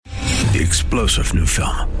The explosive new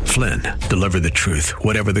film, Flynn, Deliver the Truth,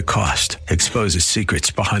 Whatever the Cost, exposes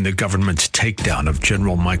secrets behind the government's takedown of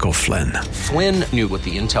General Michael Flynn. Flynn knew what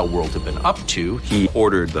the intel world had been up to. He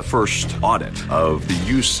ordered the first audit of the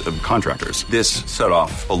use of contractors. This set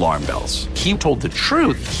off alarm bells. He told the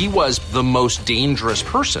truth. He was the most dangerous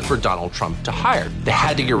person for Donald Trump to hire. They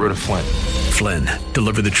had to get rid of Flynn. Flynn,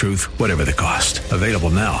 Deliver the Truth, Whatever the Cost. Available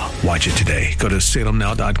now. Watch it today. Go to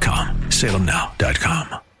salemnow.com.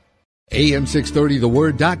 salemnow.com.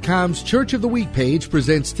 AM630TheWord.com's Church of the Week page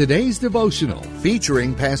presents today's devotional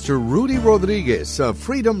featuring Pastor Rudy Rodriguez of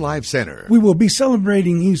Freedom Life Center. We will be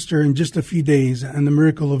celebrating Easter in just a few days and the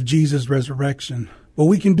miracle of Jesus' resurrection. But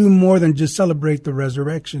we can do more than just celebrate the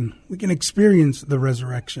resurrection. We can experience the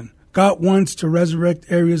resurrection. God wants to resurrect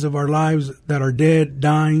areas of our lives that are dead,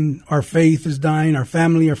 dying. Our faith is dying, our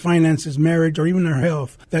family, our finances, marriage, or even our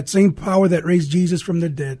health. That same power that raised Jesus from the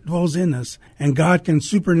dead dwells in us, and God can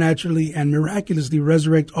supernaturally and miraculously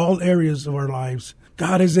resurrect all areas of our lives.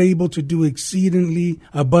 God is able to do exceedingly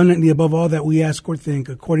abundantly above all that we ask or think,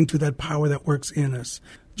 according to that power that works in us.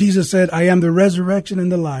 Jesus said, I am the resurrection and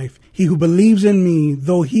the life. He who believes in me,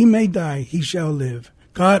 though he may die, he shall live.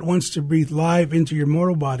 God wants to breathe life into your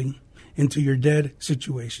mortal body, into your dead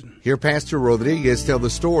situation. Hear Pastor Rodriguez tell the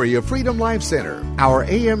story of Freedom Life Center, our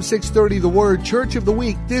AM 630 The Word Church of the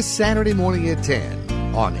Week this Saturday morning at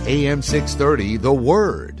 10 on AM 630 The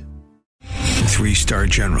Word. 3-star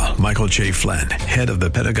General Michael J. Flynn, head of the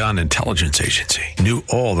Pentagon Intelligence Agency, knew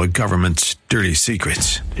all the government's dirty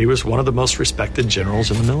secrets. He was one of the most respected generals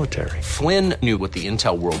in the military. Flynn knew what the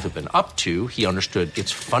intel world had been up to. He understood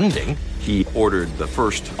its funding. He ordered the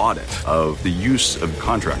first audit of the use of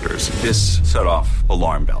contractors. This set off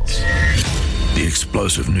alarm bells. The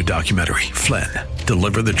explosive new documentary, Flynn,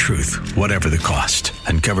 Deliver the Truth, Whatever the Cost,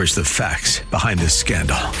 uncovers the facts behind this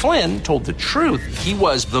scandal. Flynn told the truth. He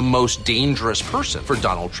was the most dangerous person for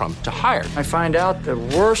Donald Trump to hire. I find out the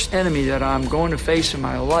worst enemy that I'm going to face in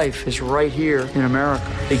my life is right here in America.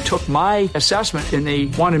 They took my assessment and they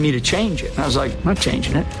wanted me to change it. And I was like, I'm not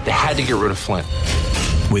changing it. They had to get rid of Flynn.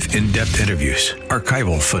 With in-depth interviews,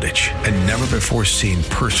 archival footage, and never-before-seen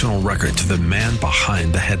personal records of the man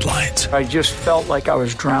behind the headlines. I just felt like I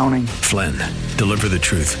was drowning. Flynn, Deliver the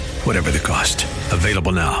Truth, Whatever the Cost.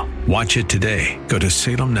 Available now. Watch it today. Go to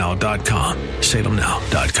salemnow.com.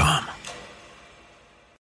 salemnow.com.